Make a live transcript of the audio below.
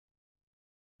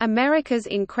America's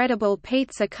Incredible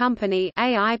Pizza Company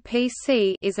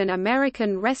 (AIPC) is an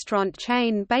American restaurant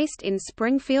chain based in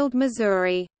Springfield,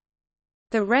 Missouri.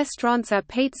 The restaurants are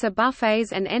pizza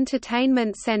buffets and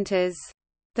entertainment centers.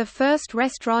 The first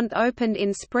restaurant opened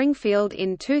in Springfield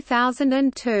in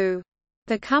 2002.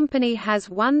 The company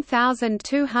has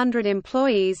 1,200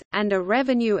 employees, and a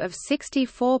revenue of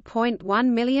 $64.1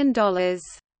 million.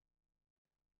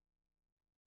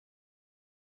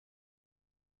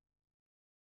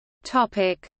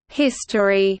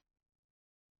 History.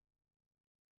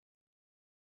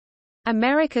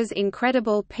 America's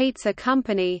Incredible Pizza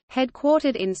Company,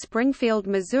 headquartered in Springfield,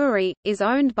 Missouri, is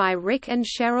owned by Rick and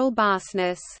Cheryl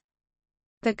Barsness.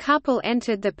 The couple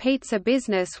entered the pizza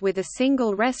business with a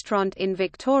single restaurant in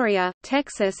Victoria,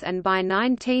 Texas, and by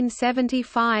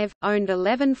 1975, owned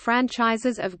 11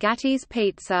 franchises of Gatti's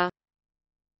Pizza.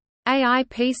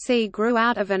 AIPC grew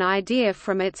out of an idea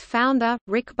from its founder,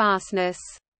 Rick Barsness.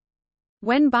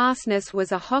 When Barsness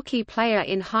was a hockey player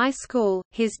in high school,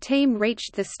 his team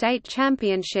reached the state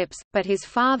championships, but his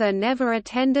father never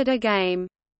attended a game.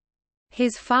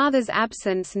 His father's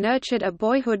absence nurtured a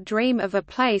boyhood dream of a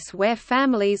place where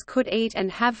families could eat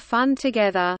and have fun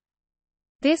together.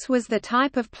 This was the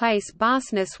type of place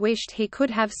Barsness wished he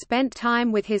could have spent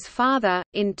time with his father.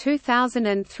 In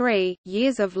 2003,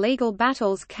 years of legal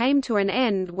battles came to an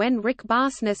end when Rick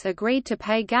Barsness agreed to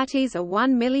pay Gatti's a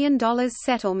 $1 million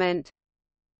settlement.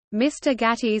 Mr.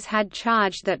 Gatti's had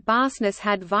charged that Barsness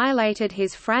had violated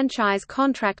his franchise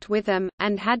contract with them,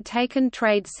 and had taken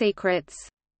trade secrets.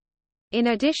 In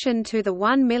addition to the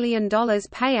 $1 million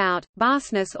payout,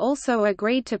 Barsness also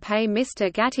agreed to pay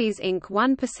Mr. Gatti's Inc.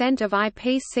 1% of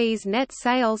IPC's net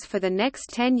sales for the next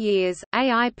 10 years.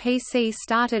 AIPC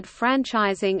started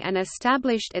franchising and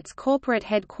established its corporate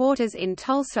headquarters in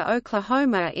Tulsa,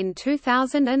 Oklahoma in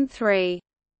 2003.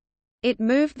 It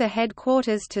moved the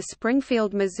headquarters to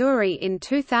Springfield, Missouri in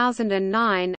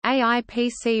 2009.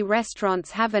 AIPC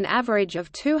restaurants have an average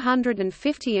of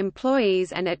 250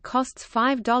 employees and it costs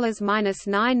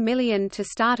 $5–9 million to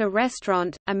start a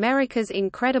restaurant. America's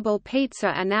Incredible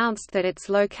Pizza announced that its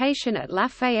location at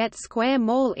Lafayette Square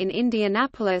Mall in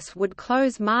Indianapolis would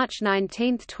close March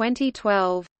 19,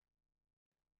 2012.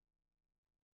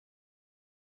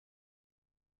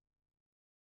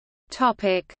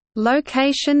 Topic: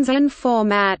 Locations and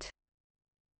format.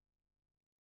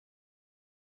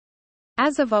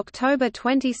 As of October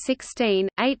 2016,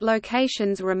 8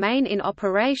 locations remain in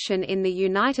operation in the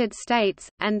United States,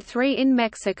 and 3 in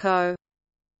Mexico.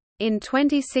 In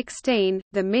 2016,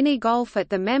 the mini-golf at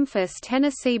the Memphis,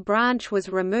 Tennessee branch was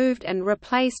removed and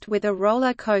replaced with a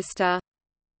roller coaster.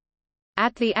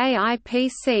 At the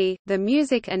AIPC, the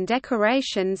music and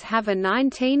decorations have a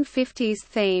 1950s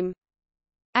theme.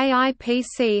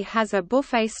 AIPC has a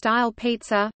buffet-style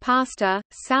pizza, pasta,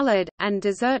 salad, and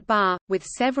dessert bar, with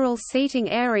several seating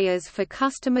areas for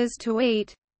customers to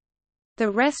eat. The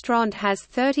restaurant has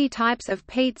 30 types of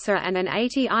pizza and an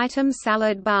 80-item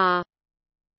salad bar.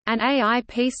 An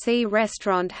AIPC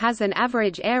restaurant has an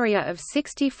average area of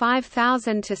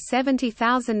 65,000 to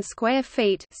 70,000 square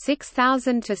feet,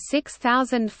 6,000 to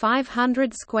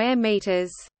 6,500 square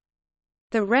meters.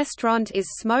 The restaurant is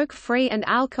smoke-free and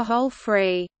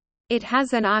alcohol-free. It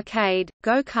has an arcade,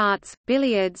 go-karts,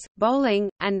 billiards, bowling,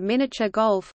 and miniature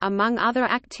golf, among other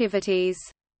activities.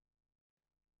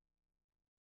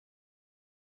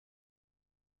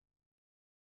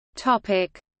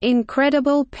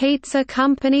 Incredible Pizza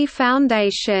Company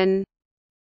Foundation.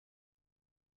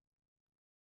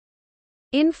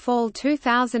 In fall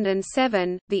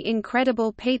 2007, the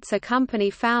Incredible Pizza Company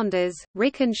founders,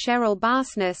 Rick and Cheryl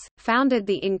Barsness, founded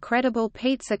the Incredible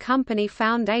Pizza Company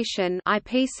Foundation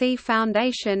 (IPC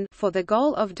Foundation) for the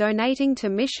goal of donating to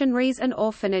missionaries and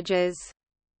orphanages.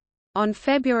 On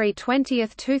February 20,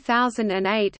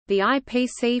 2008, the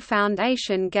IPC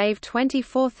Foundation gave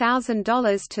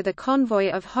 $24,000 to the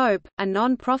Convoy of Hope, a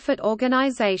non-profit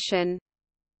organization.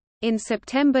 In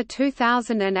September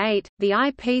 2008, the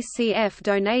IPCF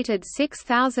donated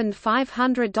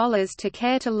 $6,500 to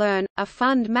Care to Learn, a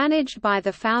fund managed by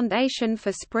the Foundation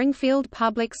for Springfield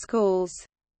Public Schools.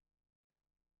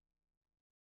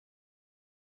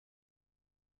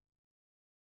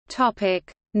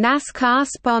 NASCAR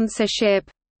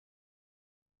sponsorship.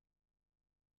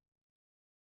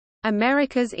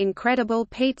 America's Incredible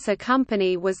Pizza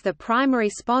Company was the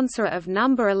primary sponsor of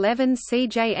number 11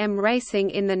 CJM Racing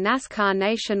in the NASCAR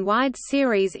Nationwide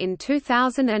Series in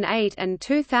 2008 and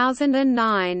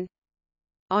 2009.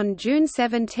 On June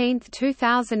 17,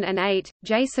 2008,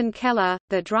 Jason Keller,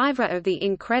 the driver of the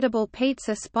Incredible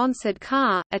Pizza sponsored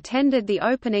car, attended the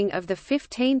opening of the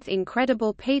 15th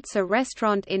Incredible Pizza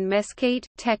restaurant in Mesquite,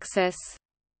 Texas.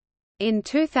 In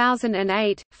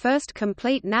 2008, first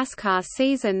complete NASCAR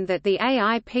season that the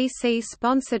AIPC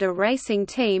sponsored a racing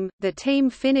team, the team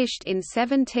finished in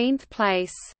 17th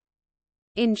place.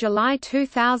 In July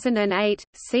 2008,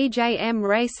 CJM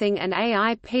Racing and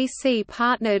AIPC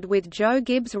partnered with Joe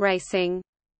Gibbs Racing.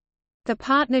 The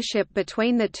partnership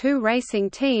between the two racing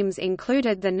teams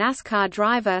included the NASCAR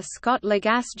driver Scott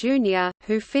Lagasse Jr.,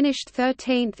 who finished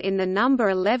 13th in the number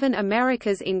 11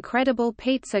 America's Incredible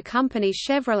Pizza Company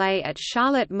Chevrolet at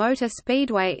Charlotte Motor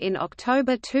Speedway in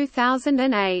October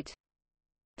 2008.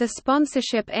 The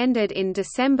sponsorship ended in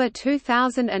December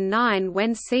 2009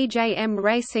 when CJM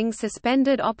Racing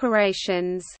suspended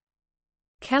operations.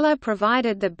 Keller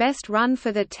provided the best run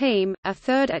for the team, a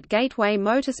third at Gateway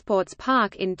Motorsports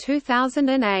Park in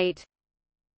 2008.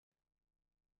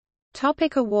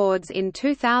 Topic awards. In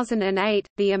 2008,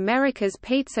 the America's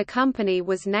Pizza Company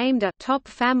was named a Top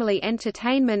Family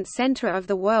Entertainment Center of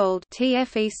the World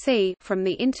 (TFEC) from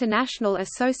the International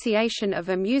Association of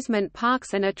Amusement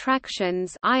Parks and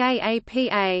Attractions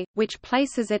 (IAAPA), which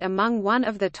places it among one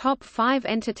of the top 5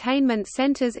 entertainment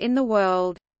centers in the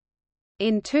world.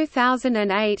 In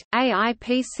 2008,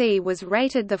 AIPC was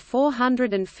rated the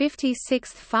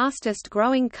 456th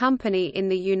fastest-growing company in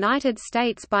the United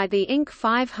States by the Inc.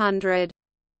 500.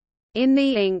 In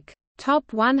the Inc.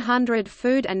 Top 100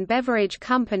 Food and Beverage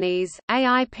Companies,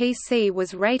 AIPC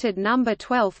was rated number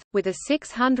 12th, with a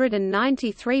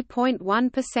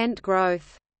 693.1%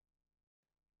 growth.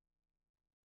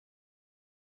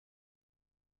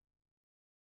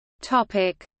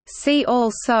 See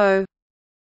also: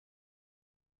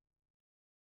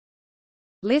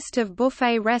 List of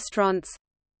buffet restaurants,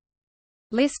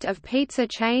 List of pizza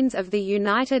chains of the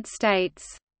United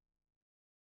States.